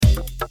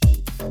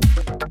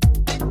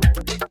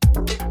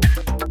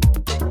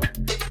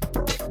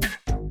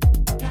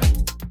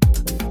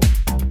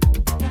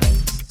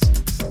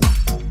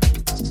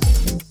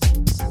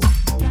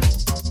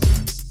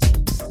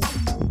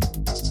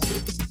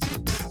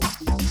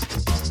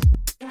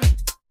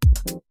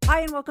Hi,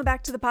 and welcome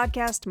back to the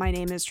podcast. My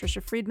name is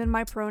Trisha Friedman.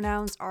 My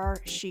pronouns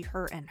are she,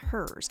 her, and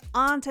hers.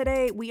 On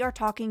today, we are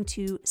talking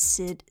to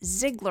Sid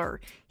Ziegler.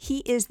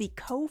 He is the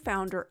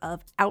co-founder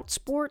of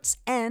Outsports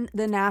and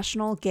the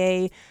National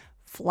Gay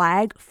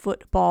Flag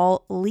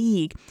Football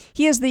League.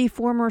 He is the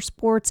former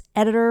sports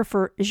editor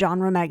for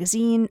Genre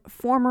Magazine,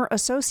 former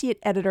associate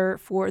editor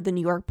for the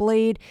New York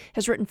Blade,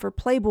 has written for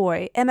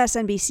Playboy,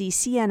 MSNBC,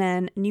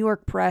 CNN, New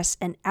York Press,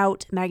 and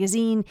Out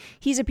Magazine.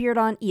 He's appeared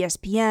on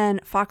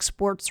ESPN, Fox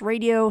Sports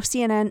Radio,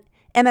 CNN,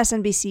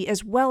 MSNBC,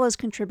 as well as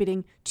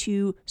contributing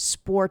to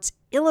Sports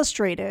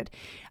Illustrated.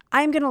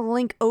 I'm going to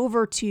link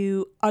over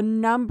to a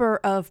number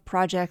of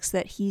projects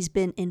that he's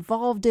been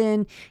involved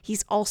in.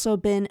 He's also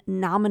been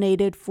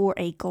nominated for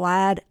a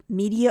GLAAD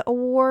Media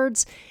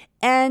Awards.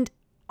 And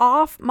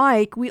off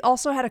mic, we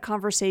also had a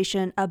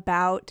conversation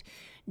about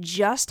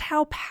just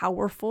how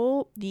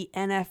powerful the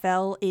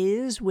NFL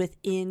is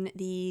within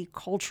the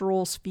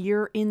cultural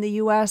sphere in the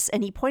US.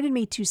 And he pointed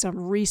me to some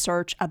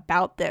research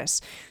about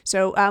this.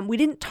 So we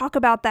didn't talk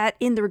about that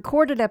in the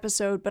recorded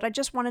episode, but I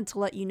just wanted to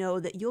let you know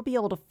that you'll be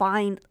able to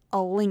find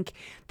a link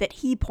that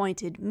he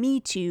pointed me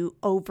to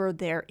over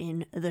there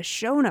in the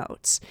show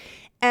notes.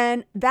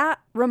 And that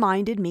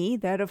reminded me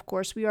that, of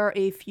course, we are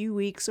a few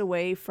weeks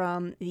away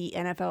from the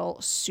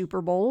NFL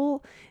Super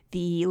Bowl.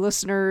 The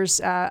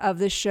listeners of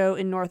this show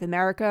in North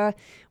America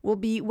will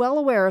be well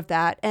aware of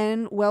that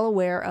and well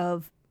aware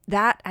of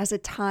that as a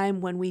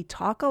time when we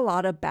talk a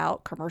lot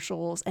about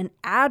commercials and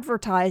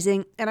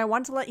advertising. And I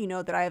want to let you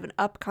know that I have an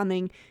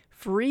upcoming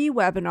free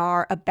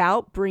webinar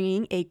about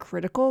bringing a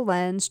critical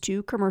lens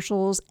to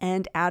commercials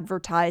and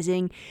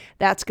advertising.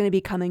 That's going to be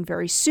coming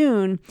very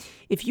soon.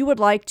 If you would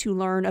like to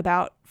learn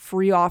about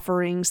free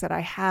offerings that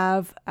I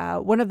have,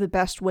 one of the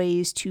best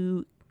ways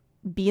to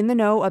be in the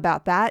know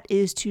about that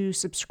is to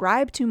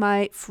subscribe to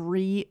my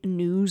free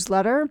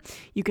newsletter.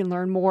 You can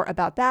learn more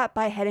about that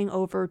by heading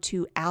over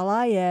to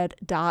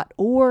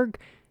allyed.org,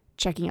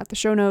 checking out the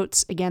show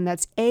notes. Again,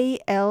 that's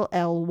ALLYED.org.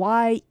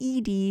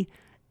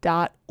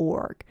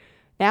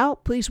 Now,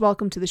 please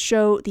welcome to the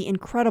show the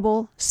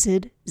incredible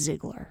Sid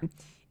Ziegler.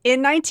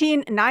 In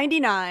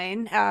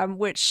 1999,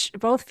 which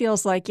both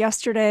feels like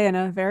yesterday and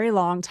a very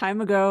long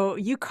time ago,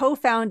 you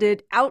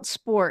co-founded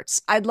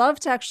Outsports. I'd love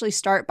to actually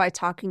start by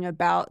talking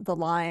about the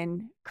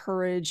line,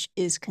 "Courage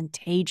is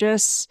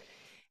contagious,"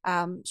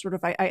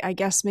 I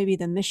guess maybe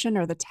the mission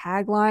or the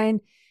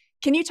tagline.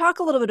 Can you talk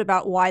a little bit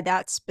about why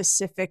that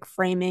specific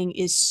framing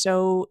is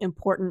so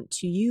important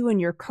to you and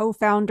your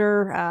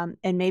co-founder,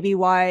 and maybe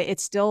why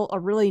it's still a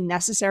really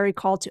necessary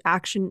call to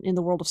action in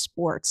the world of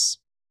sports?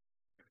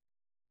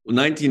 Well,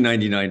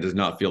 1999 does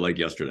not feel like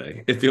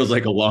yesterday. It feels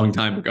like a long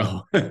time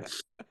ago.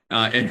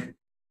 God,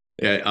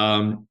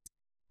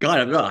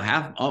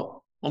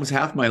 almost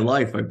half my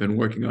life I've been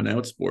working on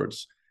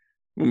Outsports.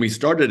 When we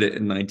started it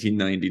in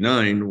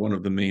 1999, one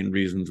of the main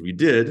reasons we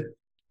did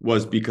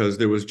was because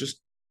there was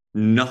just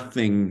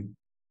nothing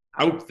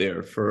out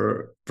there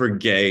for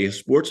gay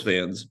sports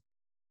fans,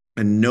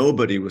 and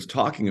nobody was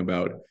talking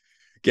about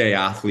gay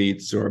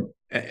athletes or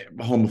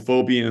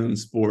homophobia in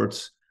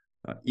sports.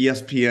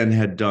 ESPN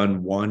had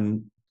done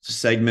one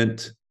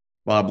segment,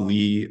 Bob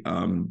Lee,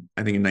 I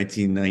think in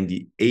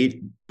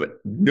 1998, but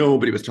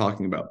nobody was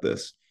talking about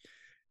this.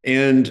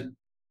 And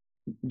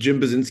Jim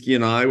Basinski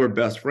and I were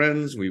best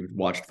friends. We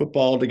watched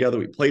football together.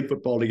 We played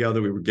football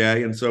together. We were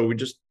gay. And so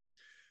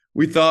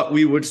we thought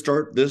we would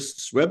start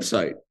this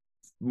website,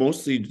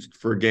 mostly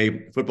for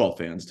gay football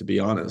fans, to be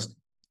honest.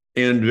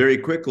 And very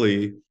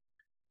quickly,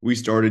 we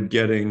started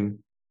getting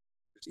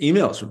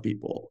emails from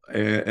people.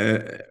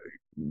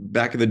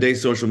 Back in the day,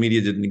 social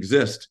media didn't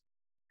exist.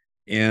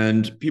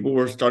 And people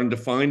were starting to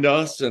find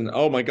us and,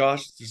 oh my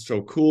gosh, this is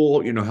so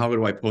cool. You know, how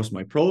do I post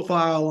my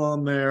profile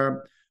on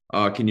there?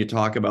 Can you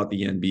talk about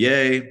the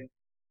NBA?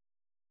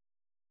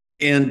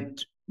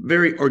 And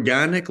very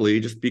organically,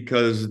 just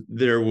because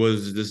there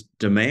was this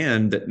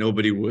demand that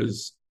nobody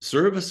was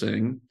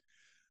servicing,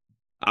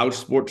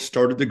 Outsports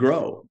started to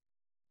grow.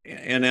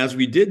 And as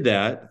we did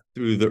that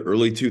through the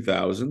early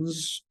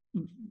 2000s,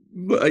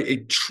 a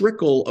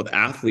trickle of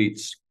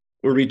athletes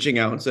were reaching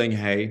out and saying,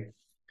 hey,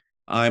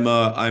 I'm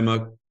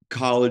a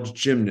college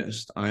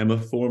gymnast. I'm a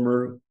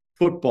former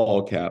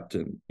football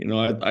captain. You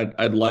know,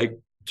 I'd like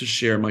to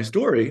share my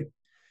story.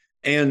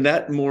 And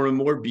that more and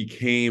more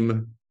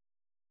became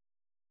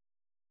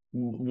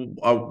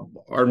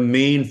our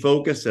main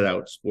focus at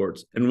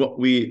Outsports. And what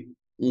we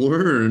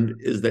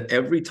learned is that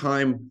every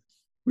time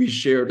we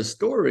shared a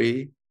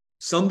story,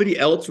 somebody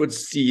else would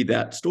see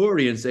that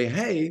story and say,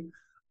 hey,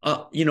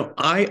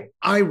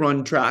 I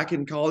run track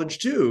in college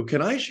too.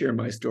 Can I share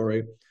my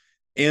story?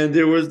 And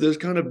there was this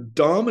kind of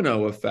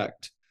domino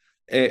effect.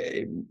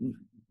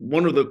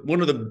 One of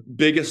the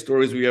biggest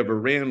stories we ever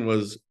ran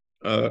was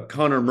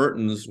Connor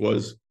Mertens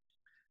was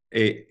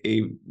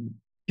a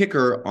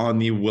kicker on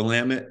the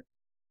Willamette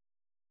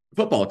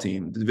football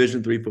team,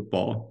 Division III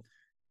football.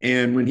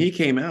 And when he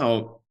came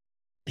out,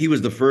 he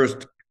was the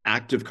first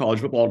active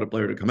college football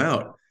player to come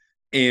out.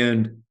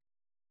 And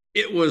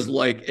it was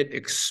like an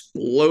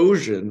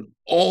explosion.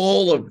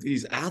 All of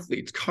these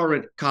athletes,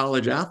 current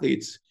college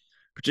athletes,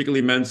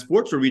 particularly men's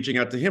sports, were reaching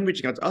out to him,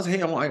 reaching out to us. Hey,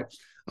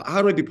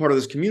 how do I be part of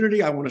this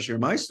community? I want to share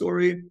my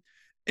story.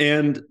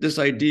 And this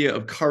idea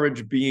of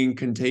courage being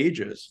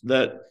contagious,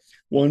 that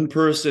one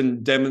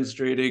person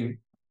demonstrating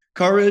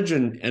courage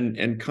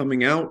and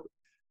coming out,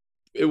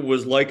 it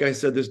was, like I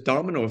said, this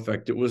domino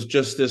effect. It was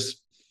just this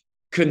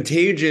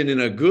contagion in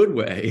a good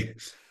way.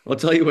 I'll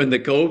tell you, when the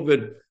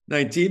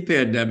COVID-19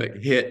 pandemic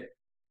hit,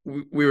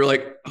 we were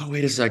like, oh,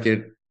 wait a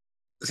second,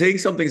 saying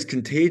something's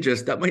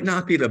contagious, that might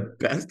not be the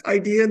best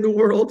idea in the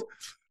world.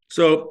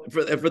 So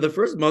for the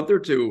first month or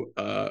two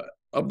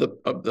of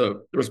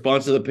the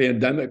response to the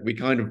pandemic, we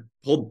kind of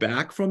pulled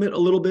back from it a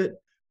little bit,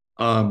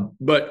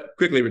 but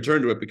quickly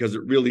returned to it because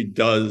it really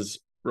does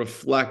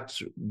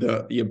reflect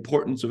the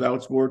importance of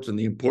outsports and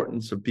the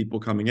importance of people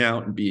coming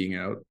out and being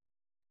out.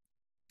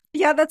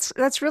 Yeah,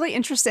 that's really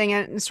interesting.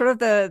 And sort of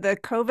the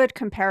COVID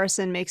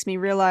comparison makes me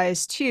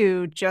realize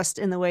too, just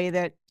in the way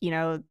that,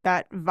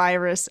 that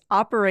virus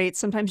operates,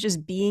 sometimes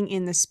just being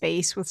in the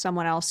space with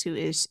someone else who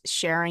is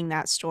sharing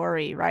that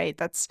story, right?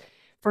 That's,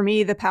 for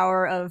me, the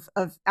power of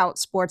out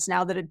sports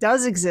now that it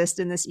does exist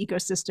in this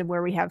ecosystem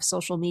where we have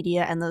social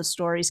media and those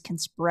stories can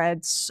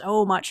spread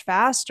so much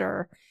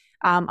faster.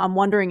 I'm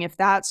wondering if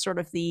that's sort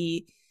of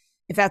if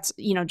that's,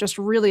 just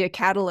really a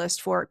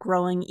catalyst for it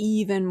growing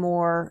even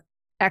more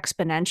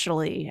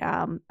exponentially.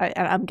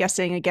 I'm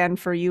guessing, again,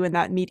 for you in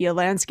that media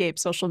landscape,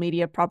 social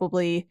media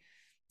probably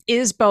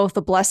is both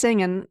a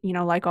blessing and,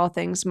 like all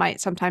things,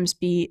 might sometimes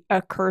be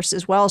a curse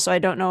as well. So I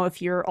don't know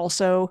if you're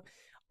also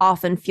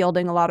often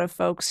fielding a lot of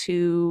folks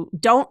who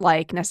don't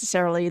like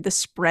necessarily the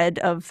spread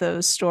of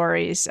those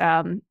stories.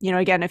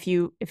 Again, if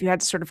you had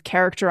to sort of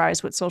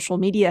characterize what social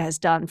media has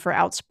done for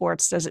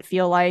outsports, does it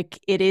feel like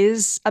it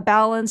is a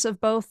balance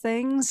of both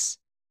things?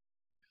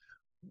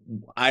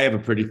 I have a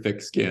pretty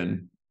thick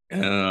skin.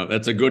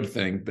 That's a good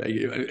thing.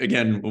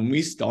 Again, when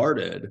we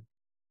started,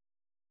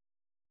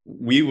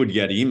 we would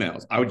get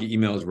emails. I would get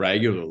emails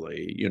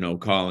regularly,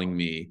 calling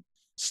me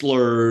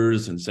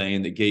slurs and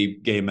saying that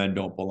gay men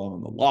don't belong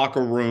in the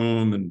locker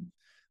room.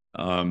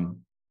 And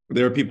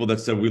there are people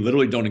that said we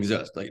literally don't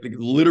exist. Like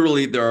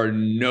literally, there are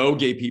no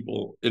gay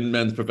people in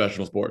men's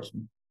professional sports.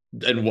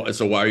 And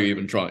so why are you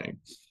even trying?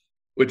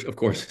 Which, of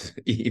course,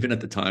 even at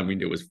the time, we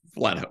knew was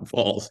flat out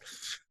false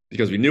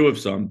because we knew of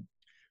some.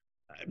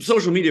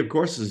 Social media, of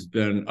course, has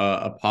been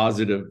a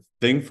positive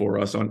thing for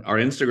us. On our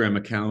Instagram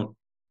account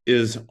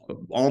is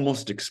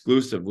almost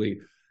exclusively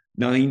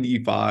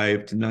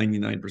 95 to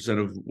 99%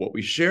 of what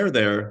we share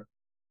there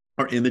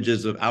are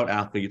images of out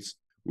athletes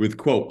with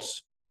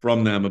quotes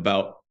from them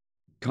about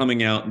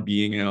coming out and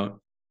being out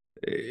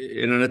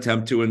in an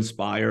attempt to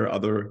inspire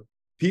other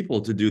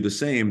people to do the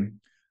same.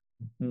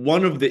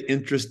 One of the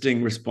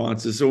interesting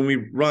responses, so when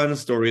we run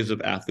stories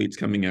of athletes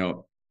coming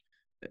out,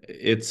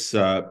 it's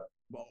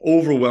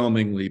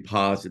overwhelmingly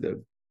positive.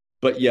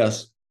 But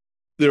yes,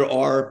 there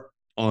are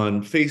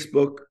on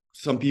Facebook,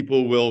 some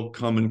people will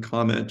come and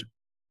comment,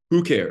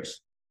 who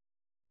cares?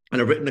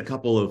 And I've written a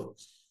couple of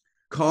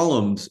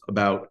columns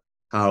about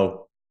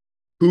how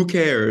who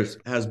cares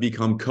has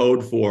become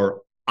code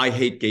for I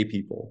hate gay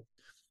people.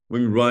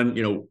 When we run,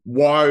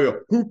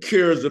 who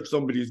cares if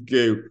somebody's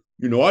gay?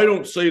 I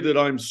don't say that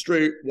I'm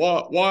straight.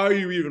 Why are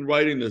you even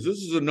writing this? This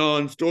is a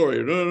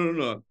non-story.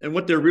 No. And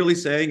what they're really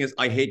saying is,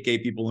 I hate gay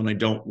people and I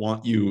don't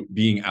want you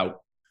being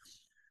out.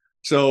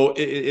 So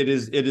it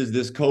is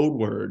this code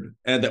word,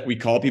 and that we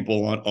call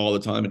people on all the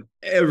time. And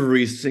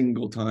every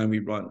single time we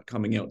run a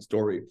coming out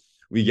story,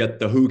 we get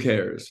the who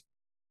cares.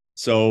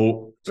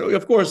 So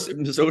of course,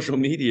 social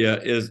media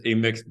is a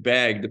mixed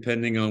bag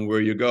depending on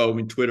where you go. I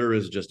mean, Twitter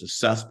is just a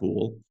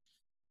cesspool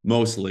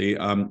mostly.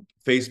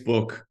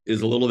 Facebook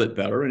is a little bit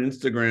better, and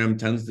Instagram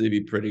tends to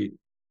be pretty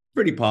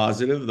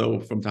positive, though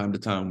from time to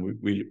time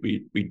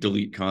we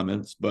delete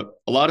comments. But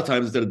a lot of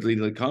times, instead of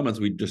deleting the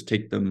comments, we just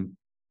take them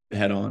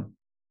head on.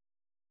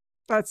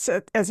 That's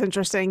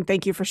interesting.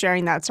 Thank you for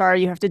sharing that.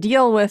 Sorry you have to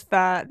deal with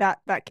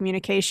that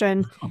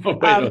communication. Oh,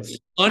 wait,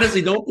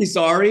 honestly, don't be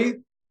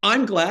sorry.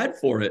 I'm glad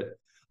for it.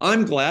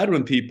 I'm glad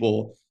when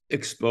people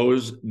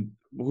expose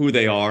who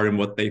they are and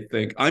what they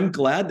think. I'm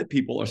glad that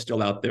people are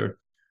still out there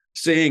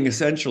saying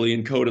essentially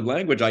in coded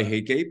language, I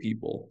hate gay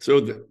people.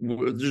 So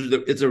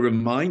it's a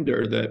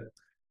reminder that,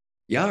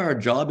 yeah, our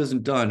job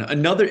isn't done.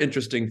 Another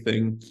interesting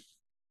thing,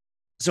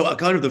 so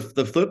kind of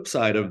the flip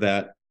side of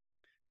that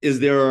is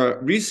there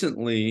are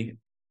recently,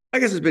 I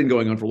guess it's been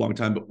going on for a long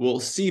time, but we'll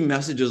see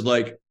messages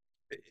like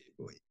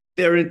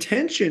their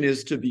intention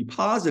is to be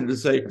positive, to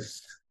say,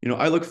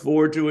 I look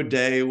forward to a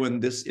day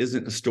when this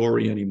isn't a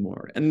story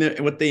anymore. And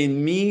what they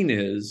mean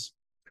is,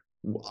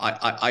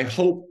 I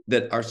hope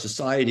that our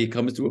society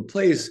comes to a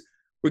place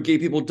where gay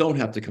people don't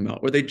have to come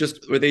out, where they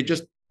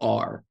just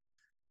are.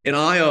 And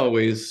I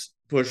always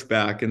push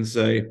back and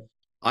say,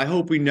 I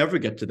hope we never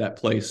get to that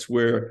place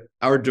where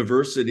our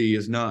diversity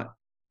is not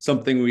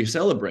something we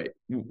celebrate.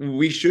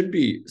 We should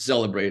be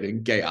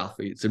celebrating gay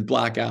athletes and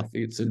Black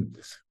athletes and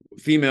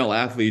female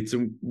athletes,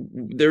 and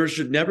there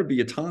should never be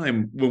a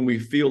time when we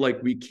feel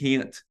like we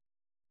can't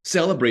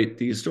celebrate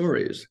these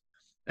stories.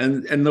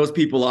 And those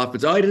people often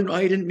say, I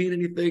didn't mean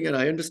anything, and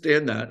I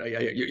understand that.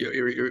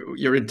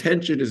 Your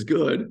intention is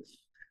good,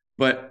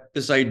 but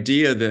this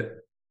idea that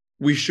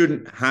we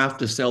shouldn't have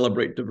to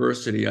celebrate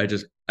diversity, I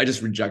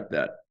just reject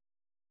that.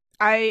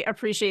 I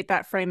appreciate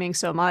that framing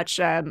so much.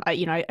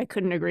 I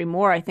couldn't agree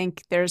more. I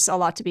think there's a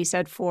lot to be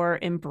said for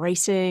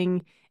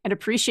embracing and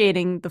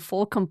appreciating the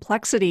full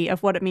complexity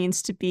of what it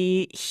means to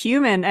be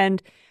human.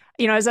 And,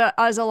 as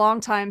a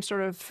longtime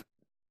sort of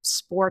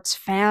sports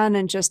fan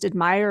and just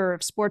admirer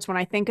of sports, when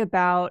I think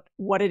about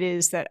what it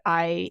is that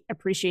I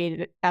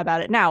appreciate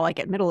about it now, like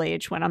at middle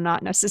age, when I'm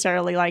not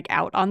necessarily like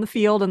out on the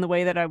field in the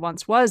way that I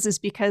once was, is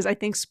because I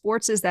think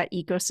sports is that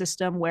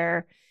ecosystem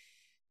where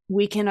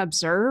we can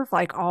observe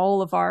like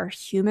all of our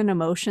human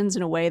emotions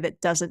in a way that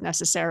doesn't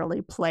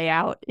necessarily play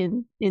out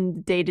in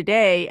day to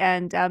day.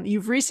 And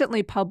you've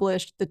recently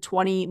published the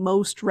 20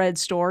 most read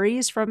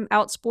stories from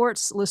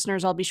Outsports.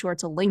 Listeners, I'll be sure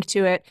to link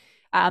to it.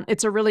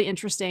 It's a really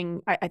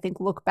interesting, I think,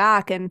 look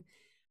back. And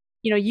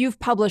you've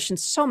published in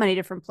so many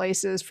different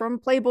places, from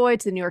Playboy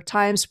to the New York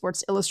Times,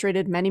 Sports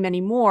Illustrated, many,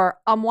 many more.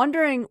 I'm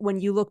wondering, when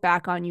you look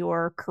back on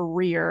your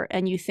career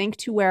and you think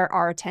to where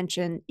our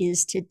attention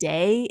is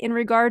today in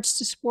regards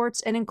to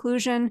sports and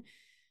inclusion,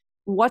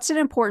 what's an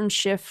important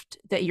shift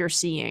that you're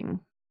seeing?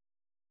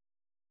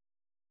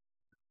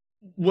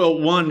 Well,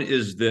 one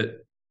is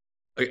that,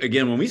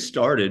 again, when we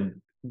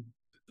started,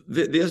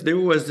 there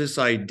was this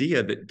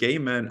idea that gay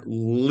men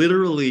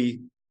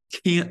literally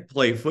can't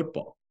play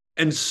football,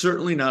 and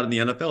certainly not in the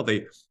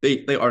NFL.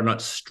 They are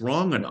not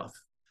strong enough.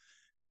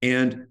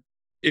 And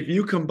if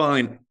you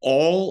combine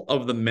all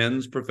of the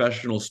men's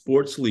professional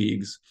sports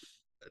leagues,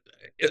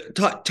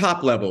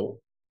 top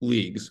level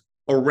leagues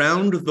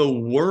around the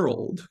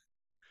world,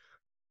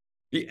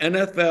 the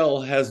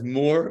NFL has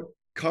more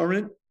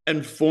current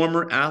and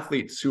former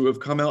athletes who have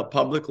come out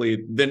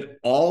publicly than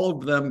all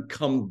of them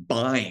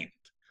combined.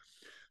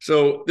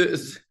 So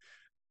this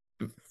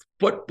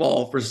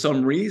football, for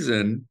some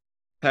reason,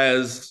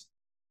 has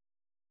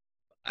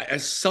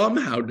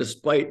somehow,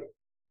 despite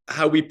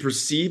how we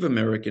perceive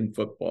American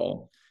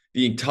football,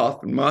 being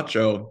tough and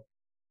macho,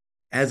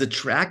 has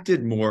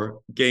attracted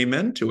more gay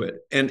men to it.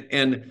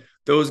 And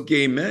those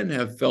gay men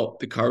have felt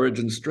the courage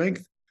and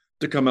strength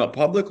to come out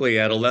publicly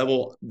at a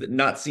level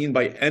not seen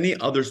by any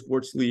other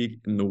sports league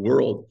in the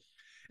world.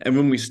 And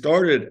when we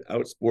started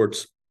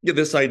Outsports,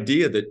 this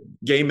idea that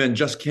gay men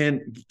just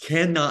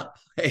cannot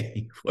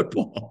play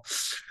football,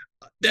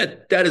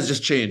 that has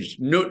just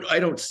changed. No, I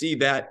don't see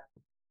that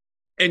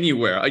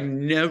anywhere. I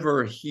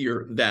never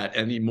hear that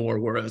anymore.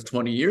 Whereas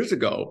 20 years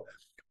ago,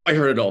 I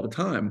heard it all the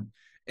time.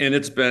 And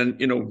it's been,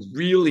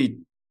 really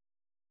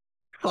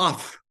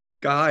tough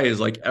guys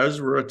like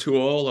Ezra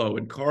Tuolo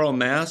and Carl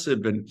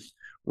Nassib and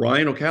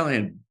Ryan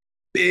O'Callahan,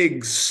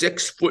 big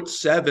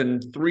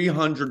 6'7",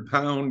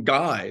 300-pound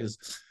guys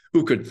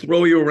who could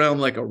throw you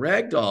around like a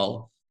rag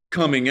doll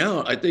coming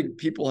out. I think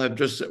people have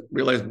just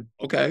realized,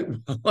 okay,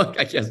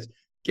 I guess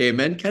gay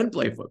men can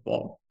play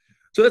football.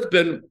 So that's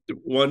been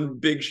one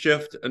big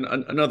shift. And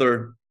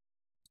another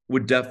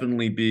would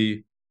definitely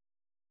be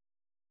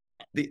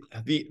the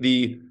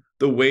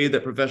way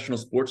that professional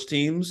sports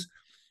teams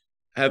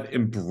have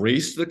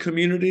embraced the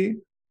community.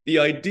 The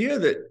idea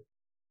that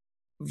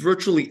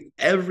virtually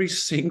every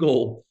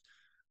single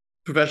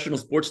professional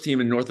sports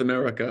team in North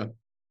America,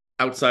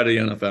 outside of the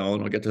NFL,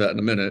 and I'll get to that in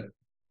a minute,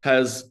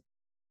 has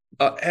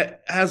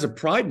a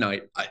pride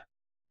night.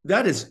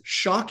 That is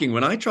shocking.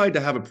 When I tried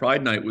to have a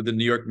pride night with the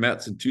New York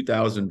Mets in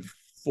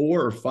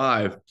 2004 or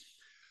 5,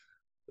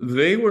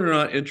 they were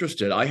not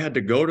interested. I had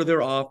to go to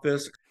their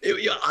office.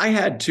 I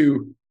had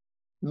to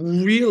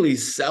really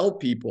sell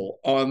people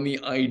on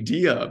the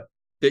idea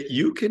that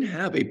you can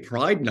have a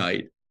pride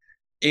night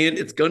and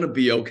it's going to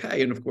be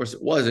okay. And of course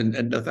it was.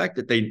 And the fact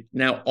that they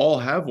now all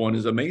have one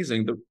is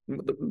amazing. The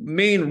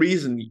main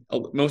reason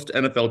most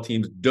NFL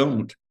teams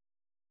don't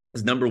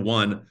is, number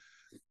one,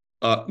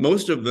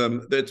 most of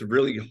them, it's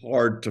really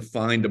hard to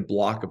find a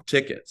block of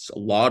tickets. A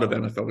lot of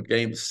NFL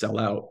games sell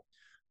out.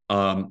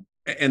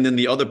 And then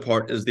the other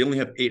part is they only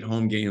have 8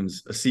 home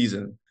games a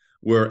season,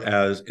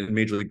 whereas in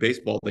Major League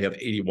Baseball, they have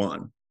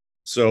 81.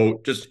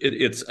 So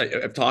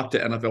I've talked to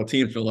NFL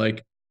teams, they're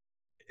like,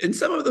 and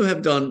some of them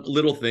have done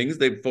little things.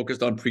 They've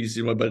focused on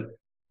preseason, but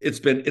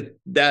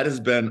that has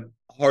been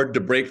hard to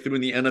break through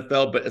in the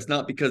NFL. But it's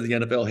not because the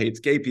NFL hates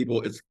gay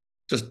people. It's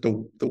just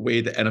the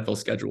way the NFL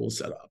schedule is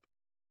set up.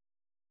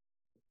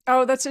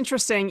 Oh, that's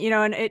interesting.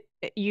 And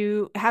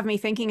you have me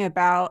thinking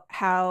about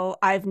how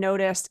I've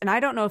noticed, and I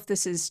don't know if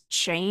this has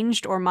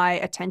changed or my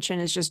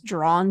attention is just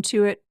drawn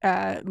to it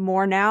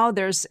more now.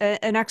 There's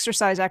an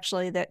exercise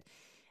actually that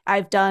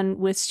I've done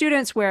with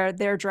students where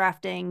they're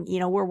drafting,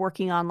 we're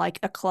working on like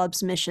a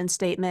club's mission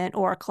statement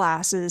or a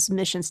class's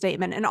mission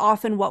statement. And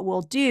often what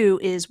we'll do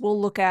is we'll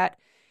look at,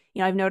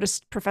 I've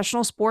noticed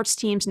professional sports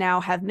teams now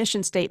have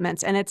mission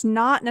statements, and it's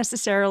not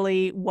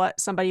necessarily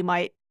what somebody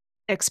might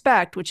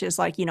expect, which is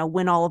like,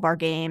 win all of our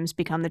games,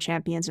 become the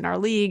champions in our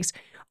leagues.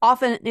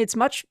 often it's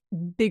much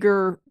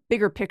bigger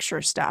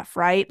picture stuff,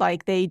 right?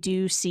 Like they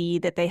do see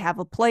that they have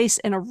a place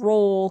and a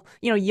role.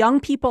 Young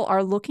people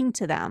are looking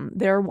to them.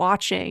 They're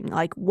watching,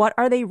 like, what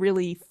are they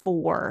really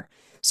for?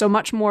 So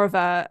much more of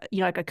a,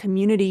 like a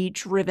community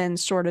driven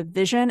sort of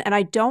vision. And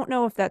I don't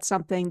know if that's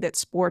something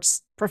that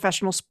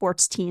professional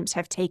sports teams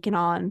have taken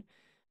on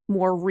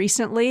more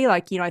recently.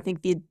 Like, I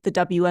think the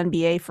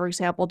WNBA, for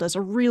example, does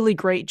a really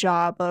great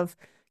job of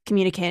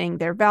communicating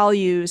their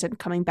values and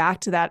coming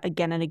back to that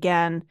again and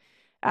again.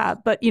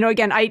 But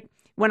again,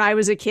 when I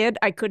was a kid,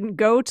 I couldn't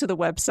go to the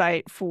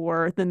website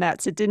for the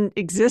Mets. It didn't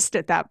exist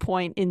at that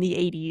point in the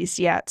 80s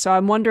yet. So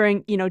I'm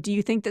wondering, do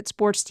you think that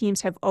sports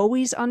teams have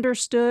always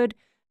understood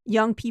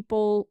young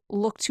people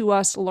look to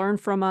us, learn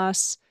from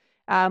us,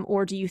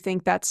 or do you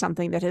think that's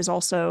something that has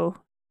also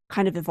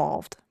kind of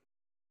evolved?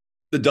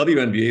 The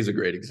WNBA is a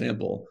great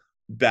example.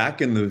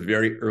 Back in the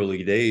very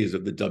early days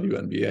of the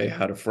WNBA, I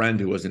had a friend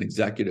who was an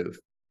executive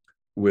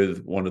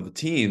with one of the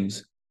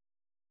teams,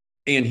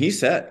 and he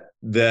said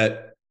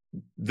that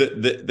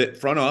the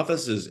front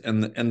offices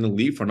and the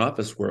league front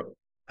office were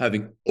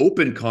having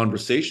open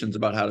conversations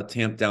about how to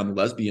tamp down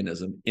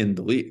lesbianism in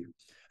the league,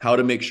 how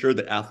to make sure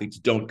that athletes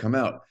don't come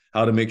out,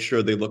 how to make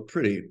sure they look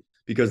pretty,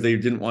 because they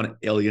didn't want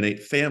to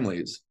alienate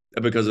families,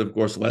 because of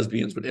course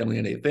lesbians would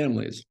alienate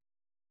families.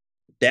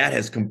 That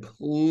has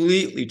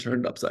completely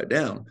turned upside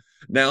down.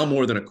 Now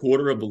more than a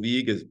quarter of the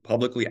league is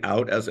publicly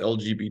out as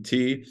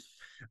LGBT.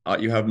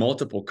 You have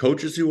multiple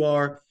coaches who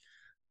are.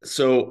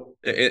 So,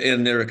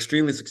 and they're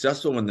extremely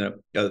successful. When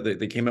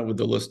they came out with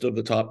the list of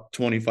the top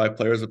 25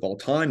 players of all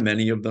time,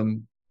 many of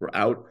them were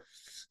out.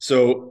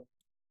 So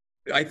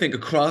I think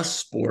across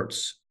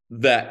sports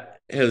that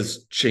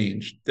has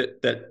changed.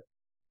 That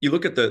you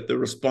look at the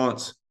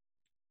response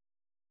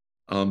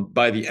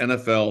by the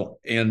NFL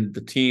and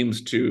the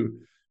teams to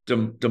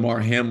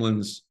Damar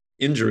Hamlin's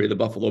injury, the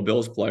Buffalo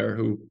Bills player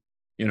who,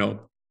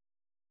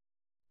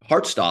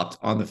 heart stopped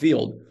on the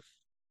field.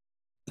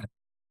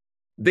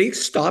 They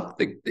stopped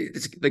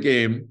the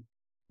game.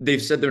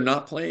 They've said they're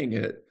not playing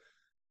it,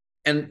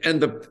 and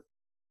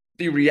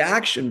the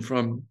reaction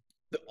from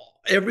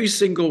every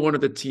single one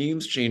of the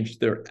teams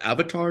changed their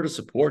avatar to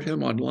support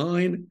him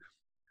online.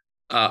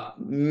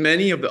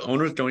 Many of the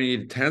owners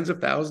donated tens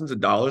of thousands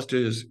of dollars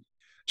to his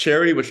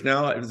charity, which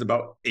now is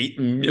about $8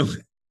 million.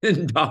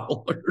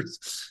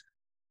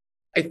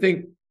 I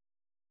think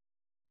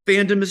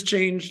fandom has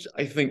changed.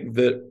 I think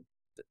that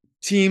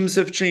teams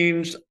have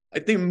changed. I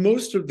think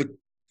most of the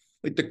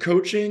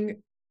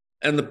coaching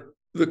and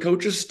the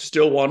coaches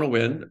still want to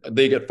win.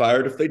 They get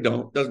fired if they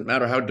don't. Doesn't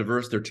matter how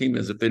diverse their team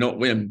is. If they don't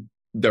win,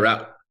 they're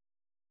out.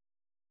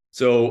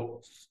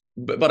 So,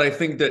 but I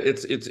think that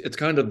it's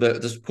kind of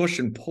this push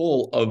and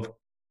pull of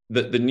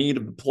the need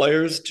of the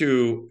players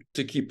to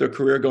keep their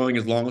career going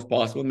as long as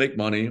possible and make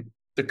money.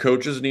 The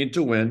coaches need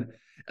to win,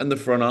 and the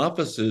front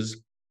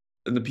offices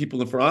and the people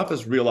in the front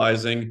office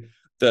realizing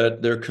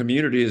that their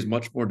community is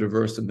much more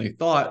diverse than they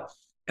thought,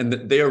 and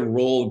that their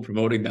role in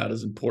promoting that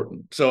is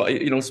important. So,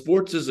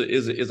 sports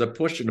is a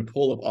push and a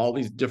pull of all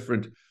these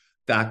different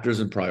factors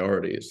and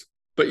priorities.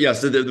 But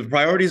yes, the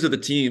priorities of the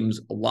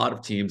teams, a lot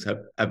of teams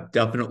have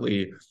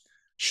definitely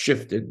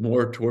shifted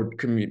more toward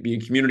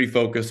being community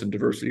focused and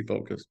diversity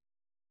focused.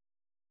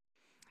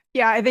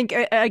 Yeah, I think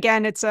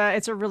again, it's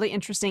a really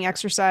interesting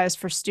exercise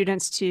for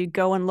students to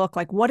go and look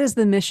like, what is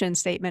the mission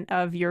statement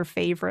of your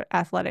favorite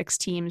athletics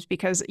teams?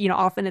 Because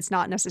often it's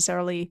not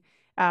necessarily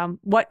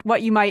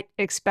what you might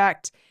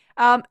expect.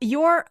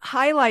 Your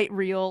highlight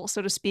reel,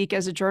 so to speak,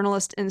 as a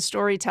journalist and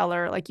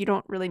storyteller, like, you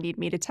don't really need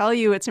me to tell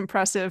you it's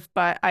impressive,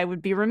 but I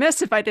would be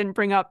remiss if I didn't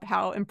bring up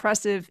how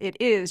impressive it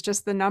is,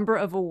 just the number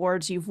of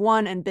awards you've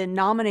won and been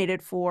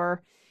nominated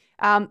for.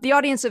 The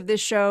audience of this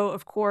show,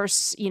 of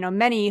course,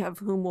 many of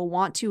whom will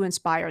want to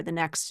inspire the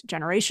next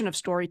generation of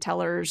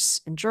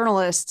storytellers and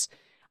journalists.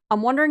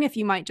 I'm wondering if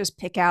you might just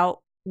pick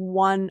out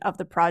one of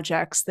the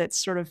projects that's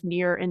sort of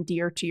near and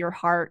dear to your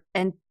heart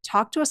and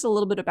talk to us a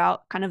little bit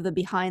about kind of the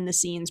behind the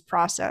scenes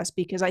process,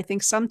 because I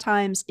think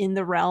sometimes in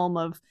the realm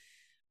of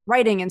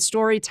writing and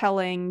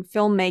storytelling,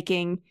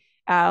 filmmaking,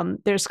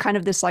 there's kind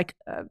of this like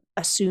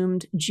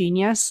assumed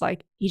genius,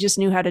 like he just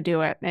knew how to do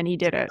it and he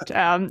did it.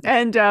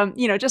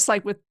 Just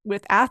like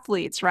with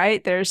athletes,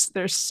 right? There's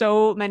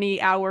so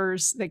many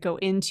hours that go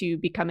into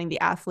becoming the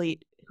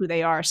athlete who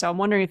they are. So I'm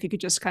wondering if you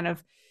could just kind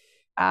of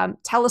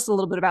tell us a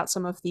little bit about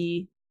some of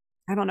the,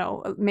 I don't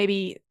know,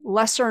 maybe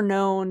lesser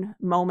known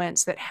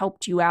moments that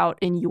helped you out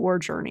in your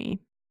journey.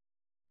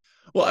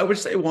 Well, I would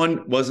say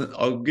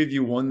I'll give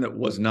you one that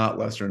was not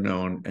lesser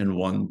known and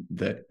one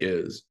that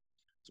is.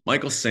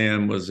 Michael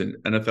Sam was an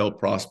NFL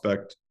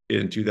prospect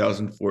in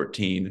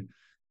 2014.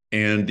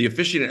 And the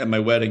officiant at my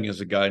wedding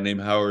is a guy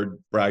named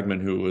Howard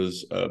Bragman, who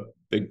was a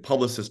big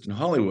publicist in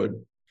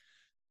Hollywood.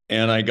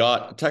 And I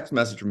got a text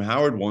message from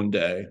Howard one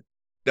day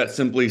that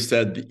simply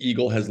said, "The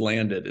Eagle has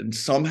landed." And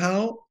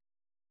somehow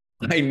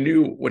I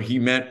knew what he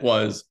meant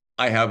was,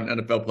 I have an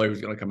NFL player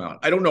who's going to come out.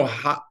 I don't know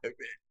how.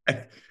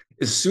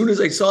 As soon as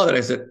I saw that,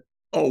 I said,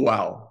 "Oh,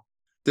 wow,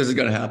 this is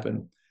going to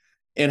happen."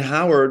 And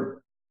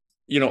Howard,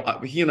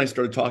 he and I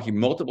started talking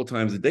multiple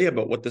times a day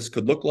about what this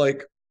could look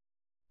like,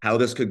 how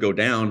this could go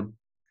down.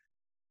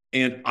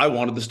 And I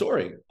wanted the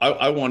story.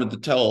 I wanted to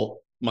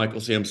tell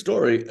Michael Sam's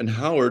story. And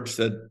Howard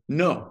said,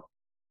 no.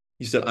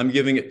 He said, I'm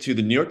giving it to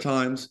the New York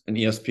Times and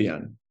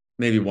ESPN,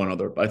 maybe one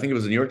other, but I think it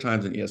was the New York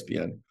Times and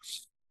ESPN.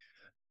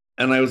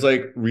 And I was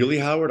like, really,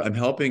 Howard, I'm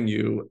helping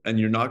you and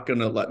you're not going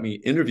to let me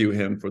interview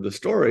him for the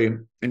story.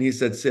 And he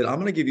said, Sid, I'm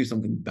going to give you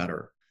something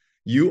better.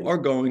 You are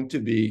going to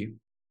be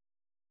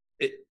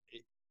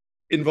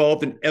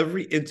involved in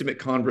every intimate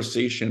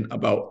conversation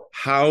about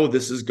how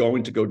this is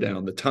going to go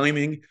down, the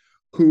timing,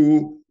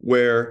 who,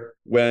 where,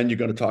 when. You're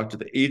going to talk to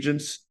the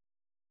agents.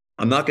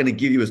 I'm not going to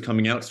give you his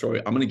coming out story.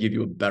 I'm going to give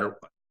you a better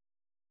one.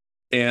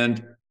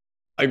 And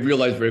I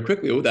realized very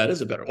quickly, oh, that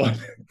is a better one.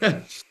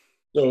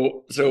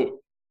 So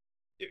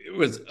it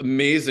was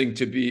amazing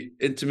to be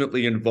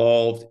intimately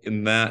involved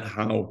in that,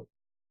 how,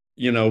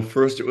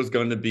 first it was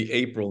going to be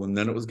April, and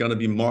then it was going to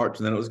be March,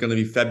 and then it was going to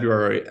be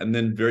February. And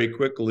then very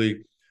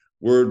quickly,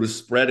 word was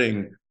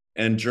spreading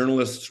and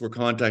journalists were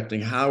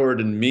contacting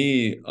Howard and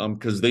me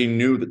because they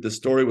knew that the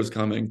story was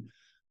coming,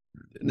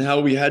 and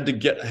how we had to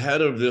get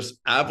ahead of this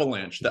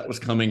avalanche that was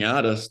coming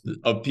at us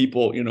of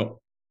people,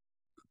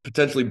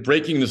 potentially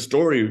breaking the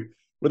story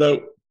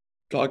without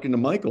talking to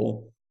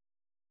Michael.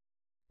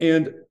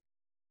 And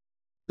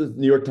the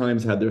New York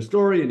Times had their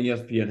story and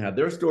ESPN had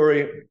their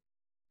story.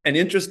 And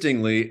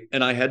interestingly,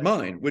 and I had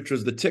mine, which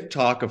was the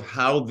TikTok of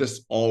how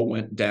this all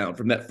went down,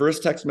 from that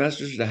first text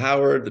message to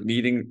Howard, the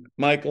meeting,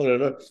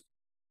 Michael,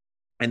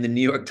 and the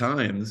New York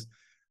Times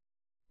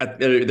at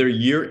their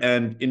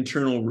year-end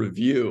internal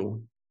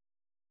review.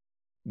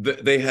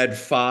 They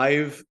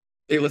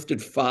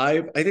listed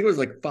five, I think it was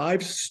like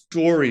 5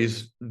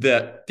 stories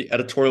that the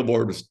editorial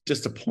board was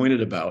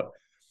disappointed about.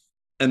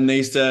 And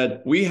they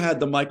said, we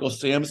had the Michael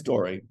Sam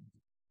story.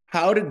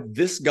 How did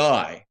this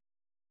guy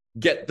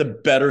get the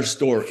better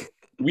story?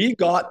 We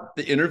got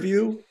the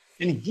interview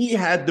and he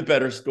had the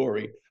better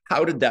story.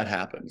 How did that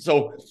happen?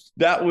 So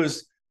that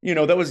was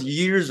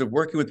years of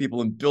working with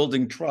people and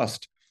building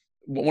trust.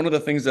 One of the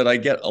things that I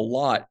get a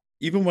lot,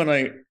 even when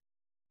I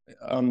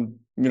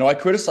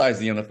criticize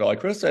the NFL, I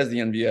criticize the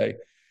NBA,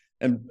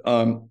 and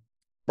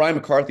Brian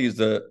McCarthy is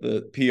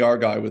the PR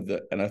guy with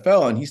the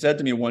NFL. And he said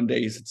to me one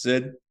day, he said,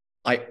 Sid,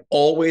 I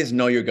always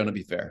know you're going to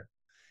be fair.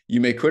 You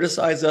may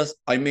criticize us.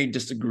 I may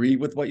disagree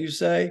with what you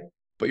say,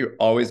 but you're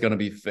always going to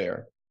be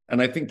fair.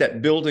 And I think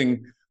that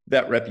building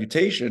that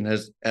reputation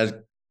has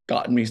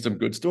gotten me some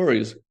good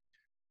stories.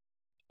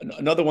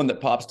 Another one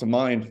that pops to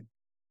mind,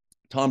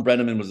 Tom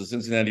Brenneman was a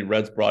Cincinnati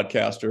Reds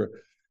broadcaster.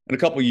 And a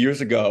couple of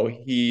years ago,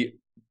 he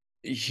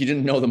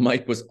didn't know the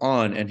mic was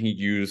on and he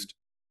used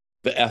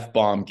the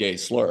F-bomb gay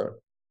slur.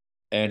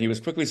 And he was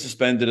quickly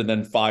suspended and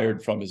then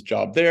fired from his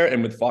job there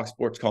and with Fox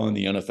Sports calling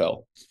the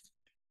NFL.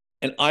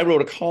 And I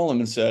wrote a column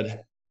and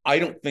said, I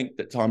don't think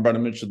that Tom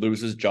Brenneman should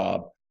lose his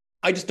job.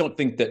 I just don't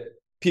think that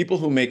people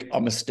who make a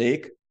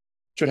mistake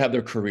should have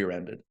their career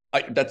ended.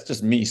 That's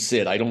just me,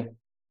 Sid. I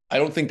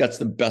don't think that's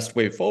the best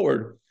way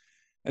forward.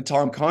 And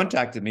Tom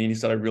contacted me and he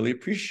said, I really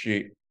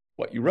appreciate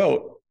what you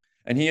wrote.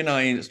 And he and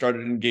I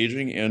started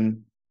engaging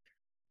in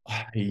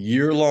a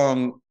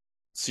year-long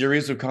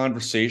series of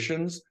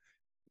conversations.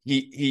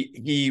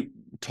 He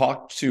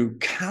talked to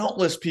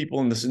countless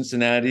people in the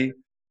Cincinnati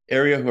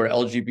area who are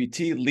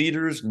LGBT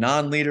leaders,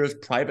 non-leaders,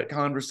 private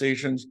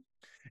conversations.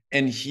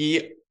 And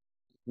he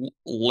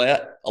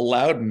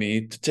allowed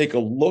me to take a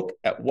look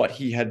at what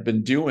he had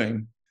been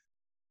doing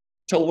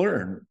to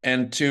learn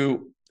and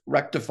to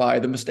rectify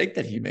the mistake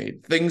that he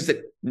made, things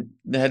that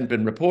hadn't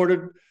been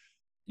reported.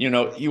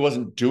 He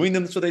wasn't doing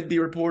them so they'd be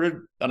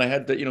reported. And I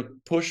had to,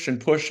 push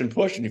and push and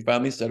push. And he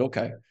finally said,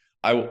 okay,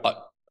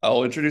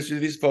 I'll introduce you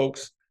to these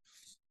folks.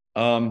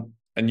 And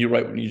you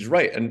write what you need to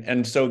write.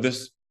 And so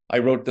I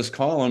wrote this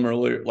column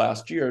earlier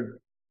last year.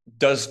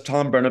 Does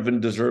Tom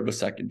Brenneman deserve a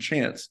second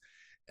chance?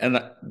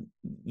 And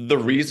the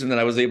reason that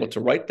I was able to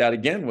write that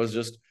again was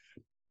just,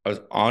 I was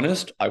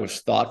honest. I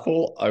was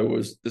thoughtful.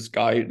 This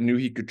guy knew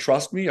he could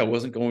trust me. I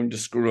wasn't going to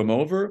screw him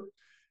over.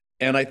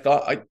 And I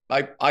thought,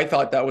 I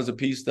thought that was a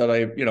piece that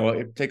I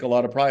take a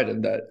lot of pride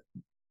in, that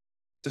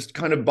just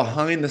kind of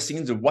behind the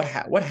scenes of what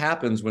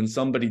happens when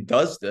somebody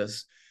does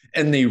this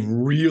and they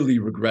really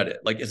regret it.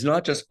 Like, it's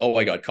not just, oh,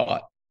 I got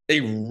caught.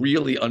 They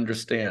really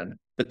understand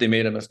that they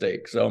made a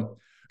mistake. So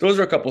those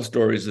are a couple of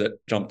stories that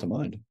jump to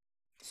mind.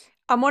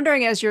 I'm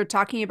wondering, as you're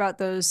talking about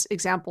those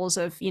examples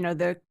of,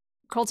 the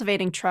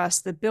cultivating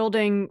trust, the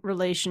building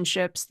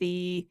relationships,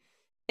 the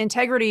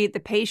integrity, the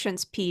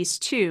patience piece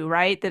too,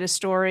 right? That a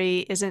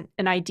story isn't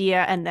an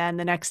idea and then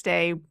the next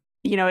day,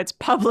 it's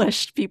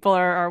published, people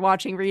are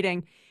watching,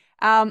 reading.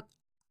 I'm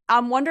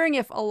wondering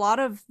if a lot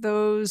of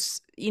those,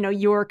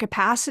 your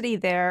capacity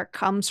there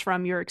comes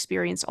from your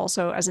experience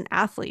also as an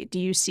athlete. Do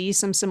you see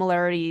some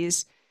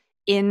similarities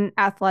in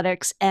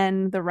athletics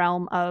and the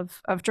realm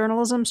of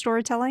journalism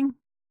storytelling?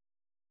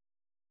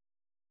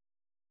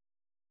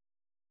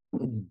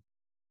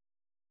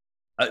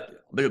 I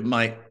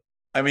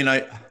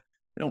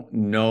don't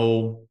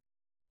know.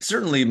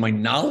 Certainly my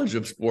knowledge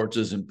of sports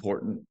is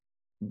important,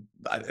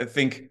 I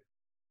think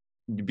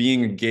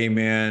being a gay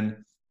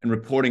man and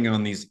reporting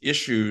on these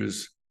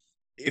issues,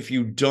 if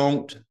you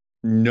don't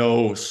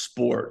know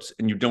sports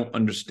and you don't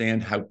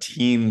understand how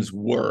teams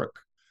work,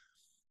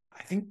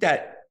 I think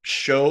that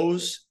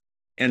shows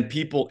and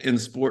people in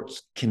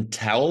sports can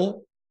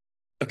tell,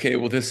 okay,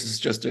 well, this is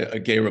just a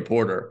gay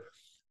reporter,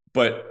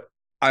 but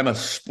I'm a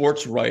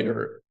sports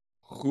writer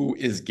who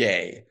is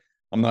gay.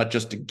 I'm not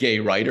just a gay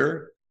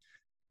writer.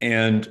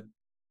 And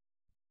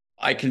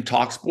I can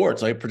talk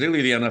sports, like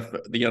particularly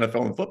the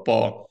NFL and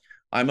football.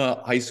 I'm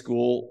a high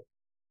school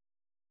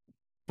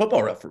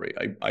football referee.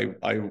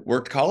 I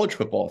worked college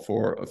football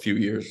for a few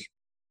years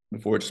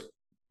before it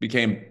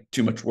became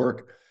too much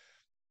work.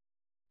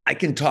 I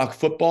can talk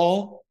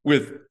football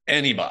with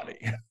anybody.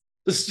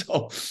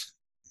 So,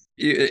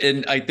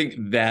 and I think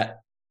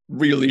that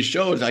really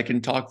shows I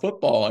can talk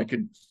football.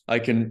 I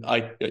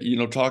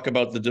talk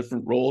about the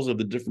different roles of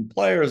the different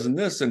players and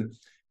this, and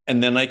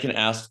then I can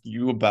ask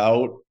you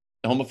about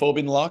homophobia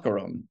in the locker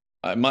room.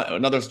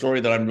 Another story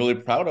that I'm really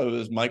proud of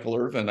is Michael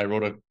Irvin. I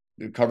wrote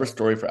a cover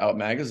story for Out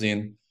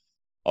Magazine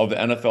of the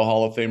NFL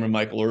Hall of Famer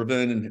Michael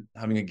Irvin and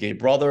having a gay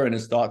brother and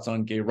his thoughts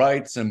on gay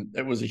rights. And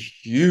it was a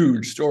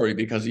huge story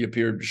because he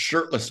appeared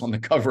shirtless on the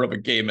cover of a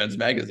gay men's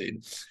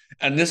magazine.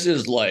 And this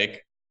is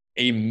like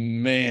a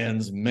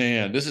man's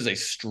man. This is a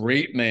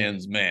straight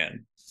man's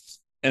man.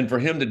 And for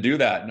him to do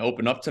that and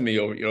open up to me,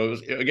 it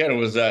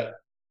was that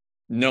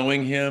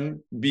knowing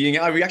him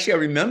I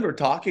remember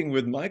talking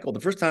with Michael the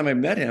first time I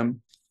met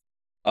him.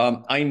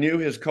 I knew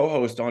his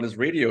co-host on his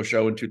radio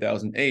show in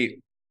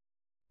 2008.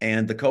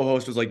 And the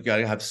co-host was like, you got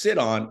to have Sid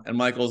on. And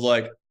Michael's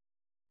like,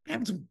 I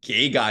have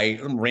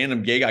some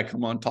random gay guy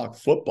come on, talk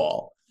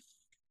football.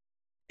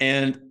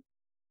 And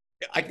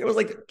it was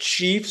like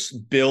Chiefs,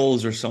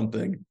 Bills or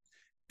something.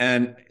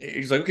 And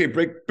he's like, okay,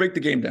 break the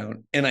game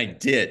down. And I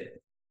did.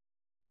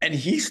 And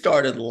he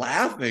started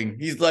laughing.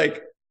 He's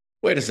like,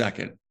 wait a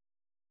second.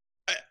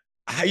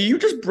 You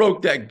just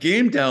broke that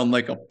game down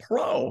like a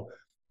pro.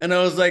 And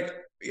I was like,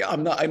 yeah,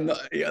 I'm not,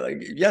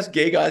 yes,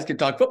 gay guys can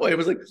talk football. It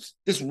was like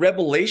this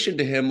revelation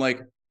to him,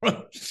 like,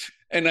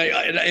 and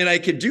I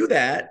could do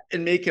that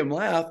and make him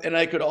laugh. And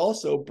I could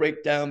also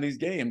break down these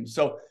games.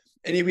 So,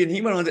 and even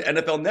he went on to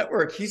NFL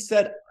Network. He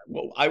said,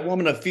 well, I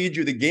want to feed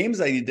you the games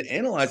I need to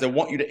analyze. I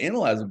want you to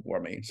analyze them for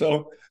me.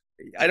 So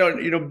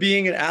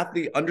being an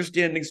athlete,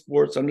 understanding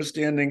sports,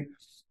 understanding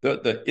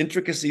the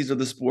intricacies of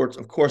the sports,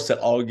 of course, that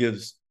all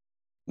gives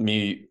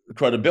me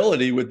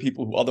credibility with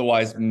people who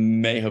otherwise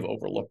may have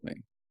overlooked me.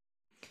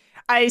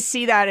 I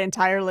see that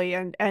entirely,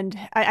 and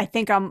I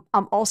think I'm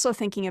also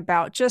thinking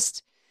about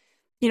just,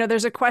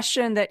 there's a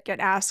question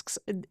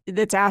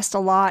that's asked a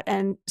lot,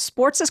 and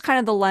sports is kind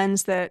of the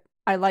lens that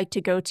I like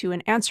to go to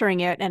in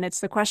answering it, and it's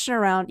the question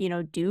around,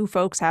 do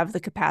folks have the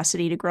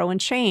capacity to grow and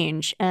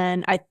change?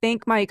 And I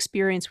think my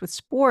experience with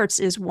sports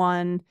is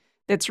one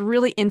that's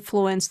really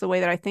influenced the way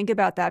that I think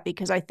about that,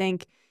 because I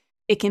think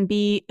it can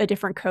be a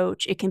different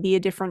coach, it can be a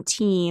different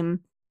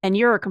team, and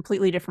you're a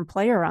completely different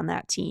player on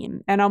that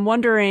team. And I'm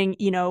wondering,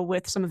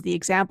 with some of the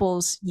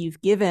examples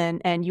you've given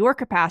and your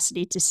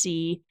capacity to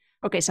see,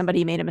 okay,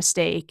 somebody made a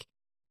mistake,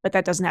 but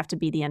that doesn't have to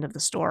be the end of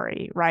the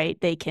story, right?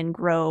 They can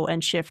grow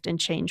and shift and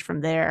change from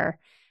there.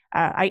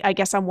 I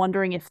guess I'm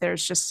wondering if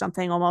there's just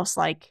something almost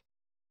like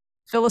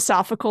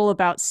philosophical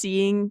about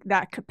seeing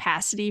that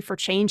capacity for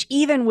change,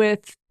 even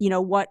with,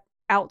 what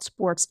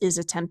Outsports is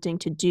attempting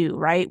to do,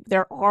 right?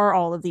 There are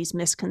all of these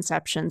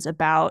misconceptions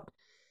about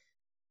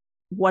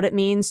what it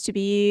means to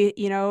be,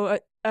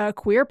 a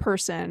queer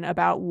person,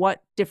 about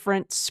what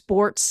different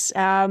sports,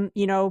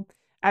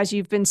 as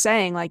you've been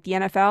saying, like the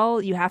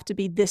NFL, you have to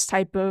be this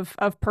type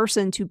of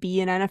person to be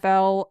an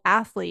NFL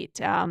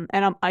athlete.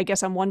 I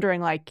guess I'm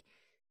wondering, like,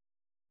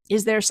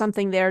 is there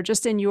something there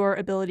just in your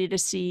ability to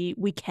see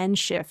we can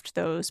shift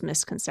those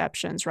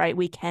misconceptions, right?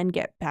 We can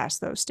get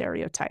past those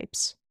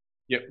stereotypes.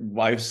 Yeah,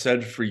 I've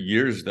said for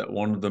years that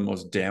one of the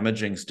most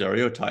damaging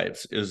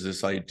stereotypes is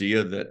this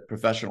idea that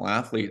professional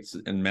athletes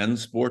in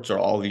men's sports are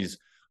all these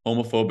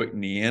homophobic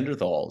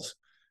Neanderthals.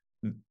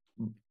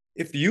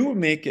 If you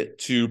make it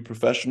to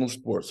professional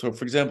sports, so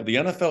for example, the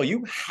NFL,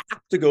 you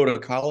have to go to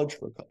college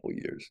for a couple of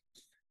years.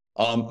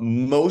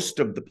 Most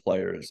of the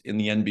players in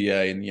the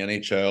NBA and the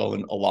NHL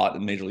and a lot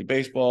in Major League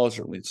Baseball,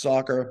 certainly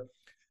soccer,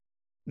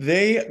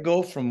 they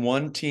go from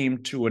one team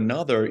to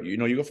another.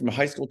 You go from a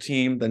high school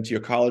team, then to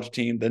your college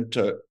team, then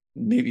to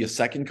maybe a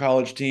second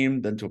college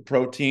team, then to a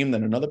pro team,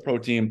 then another pro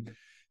team.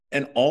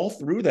 And all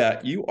through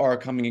that, you are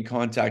coming in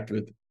contact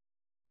with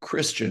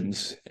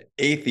Christians,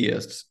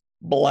 atheists,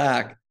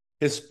 Black,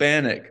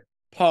 Hispanic,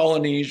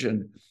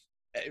 Polynesian,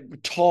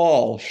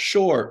 tall,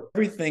 short,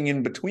 everything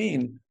in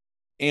between.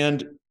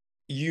 And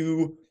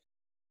you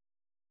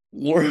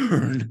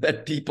learn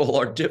that people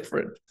are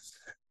different.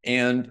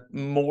 And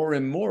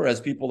more as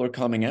people are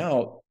coming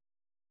out,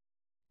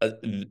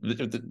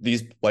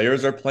 these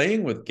players are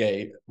playing with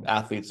gay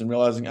athletes and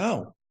realizing,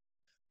 oh,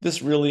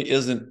 this really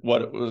isn't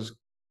what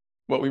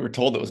we were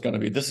told it was going to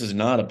be. This is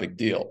not a big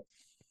deal.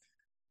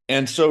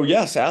 And so,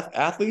 yes,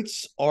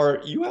 athletes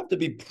you have to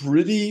be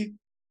pretty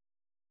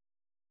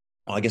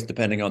I guess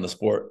depending on the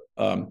sport,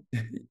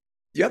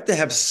 you have to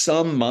have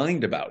some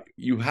mind about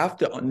you. You have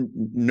to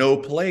know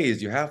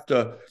plays. You have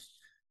to,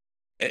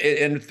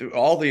 and through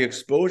all the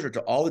exposure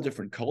to all the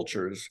different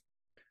cultures,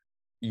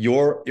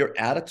 your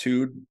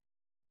attitude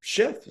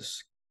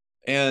shifts.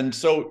 And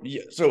so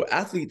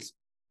athletes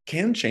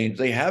can change.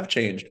 They have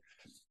changed.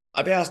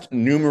 I've asked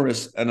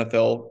numerous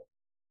NFL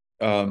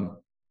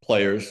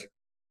players,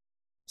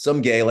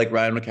 some gay like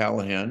Ryan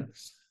McCallahan,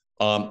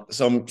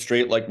 some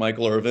straight like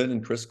Michael Irvin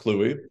and Chris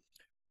Kluwe,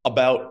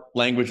 about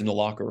language in the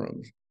locker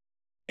rooms.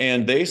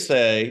 And they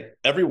say,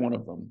 every one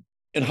of them,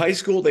 in high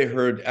school, they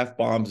heard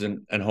F-bombs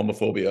and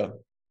homophobia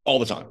all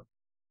the time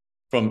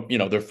from,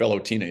 their fellow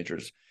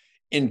teenagers.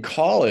 In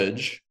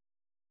college,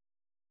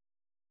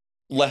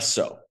 less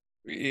so.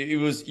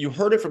 You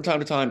heard it from time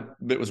to time,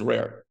 but it was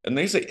rare. And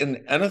they say in the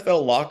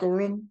NFL locker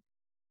room,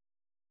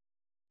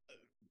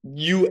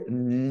 you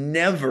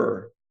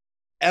never,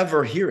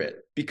 ever hear it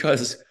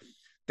because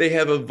they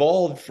have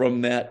evolved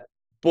from that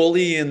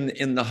bully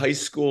in the high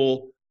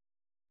school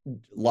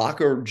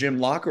gym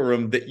locker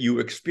room that you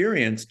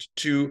experienced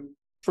to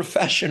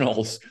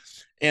professionals.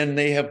 And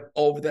they have,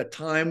 over that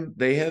time,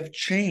 they have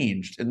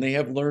changed and they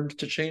have learned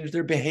to change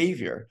their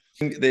behavior.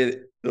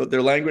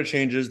 Their language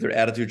changes, their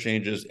attitude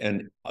changes.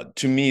 And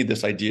to me,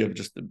 this idea of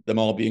just them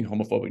all being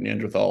homophobic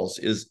Neanderthals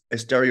is a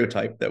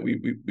stereotype that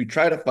we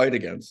try to fight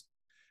against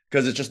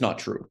because it's just not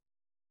true.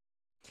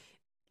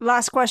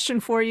 Last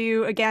question for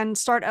you. Again,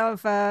 start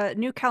of a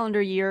new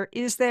calendar year.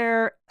 Is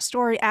there a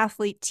story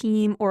athlete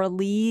team or a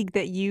league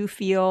that you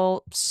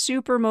feel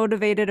super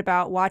motivated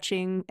about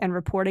watching and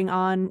reporting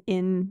on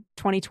in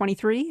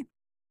 2023?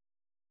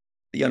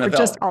 The NFL. Or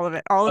just all of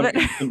it? All of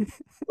it?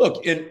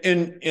 Look,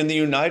 in the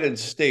United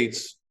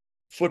States,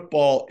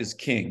 football is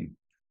king.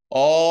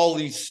 All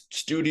these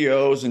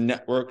studios and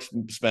networks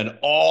spend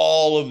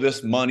all of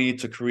this money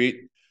to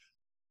create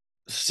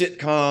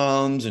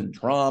sitcoms and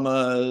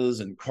dramas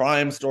and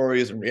crime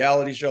stories and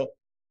reality show.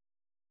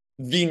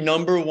 The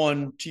number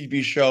one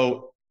TV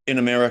show in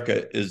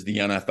America is the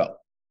NFL.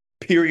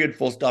 Period.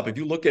 Full stop. If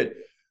you look at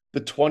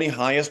the 20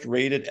 highest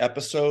rated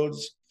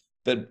episodes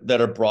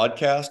that are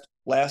broadcast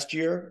last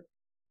year,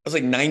 it was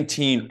like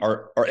 19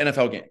 are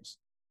NFL games.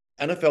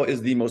 NFL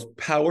is the most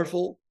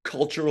powerful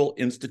cultural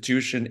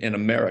institution in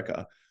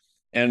America.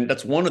 And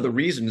that's one of the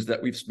reasons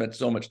that we've spent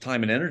so much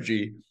time and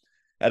energy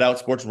at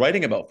Outsports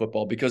writing about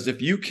football, because if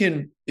we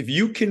can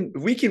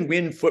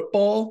win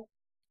football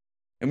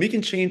and we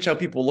can change how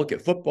people look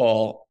at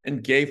football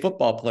and gay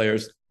football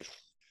players,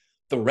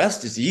 the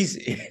rest is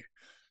easy.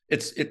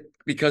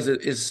 Because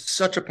it is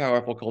such a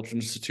powerful cultural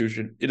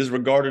institution. It is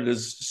regarded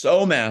as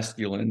so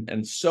masculine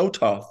and so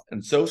tough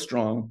and so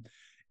strong.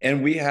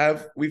 And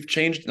we've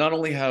changed not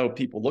only how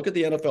people look at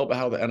the NFL, but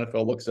how the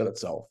NFL looks at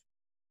itself.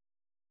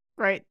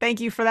 Right. Thank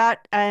you for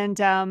that. And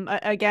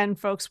again,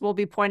 folks, we'll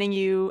be pointing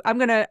you. I'm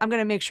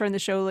gonna make sure in the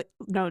show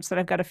notes that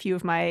I've got a few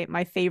of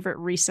my favorite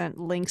recent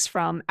links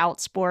from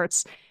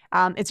Outsports.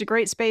 It's a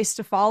great space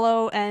to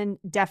follow, and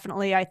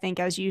definitely, I think,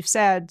 as you've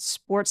said,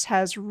 sports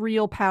has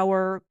real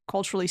power,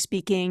 culturally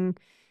speaking.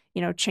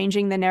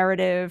 Changing the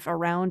narrative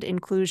around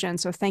inclusion.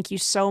 So thank you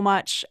so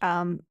much.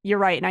 You're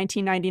right.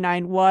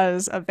 1999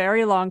 was a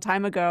very long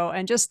time ago,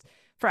 and just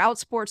for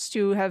Outsports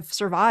to have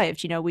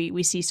survived,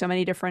 we see so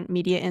many different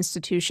media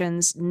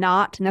institutions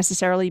not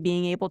necessarily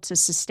being able to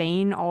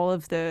sustain all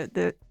of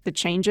the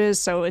changes.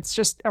 So it's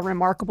just a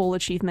remarkable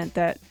achievement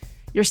that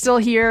you're still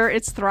here.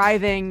 It's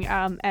thriving.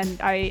 And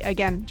I,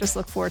 again, just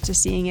look forward to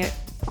seeing it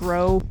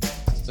grow.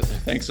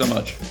 Thanks so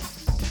much.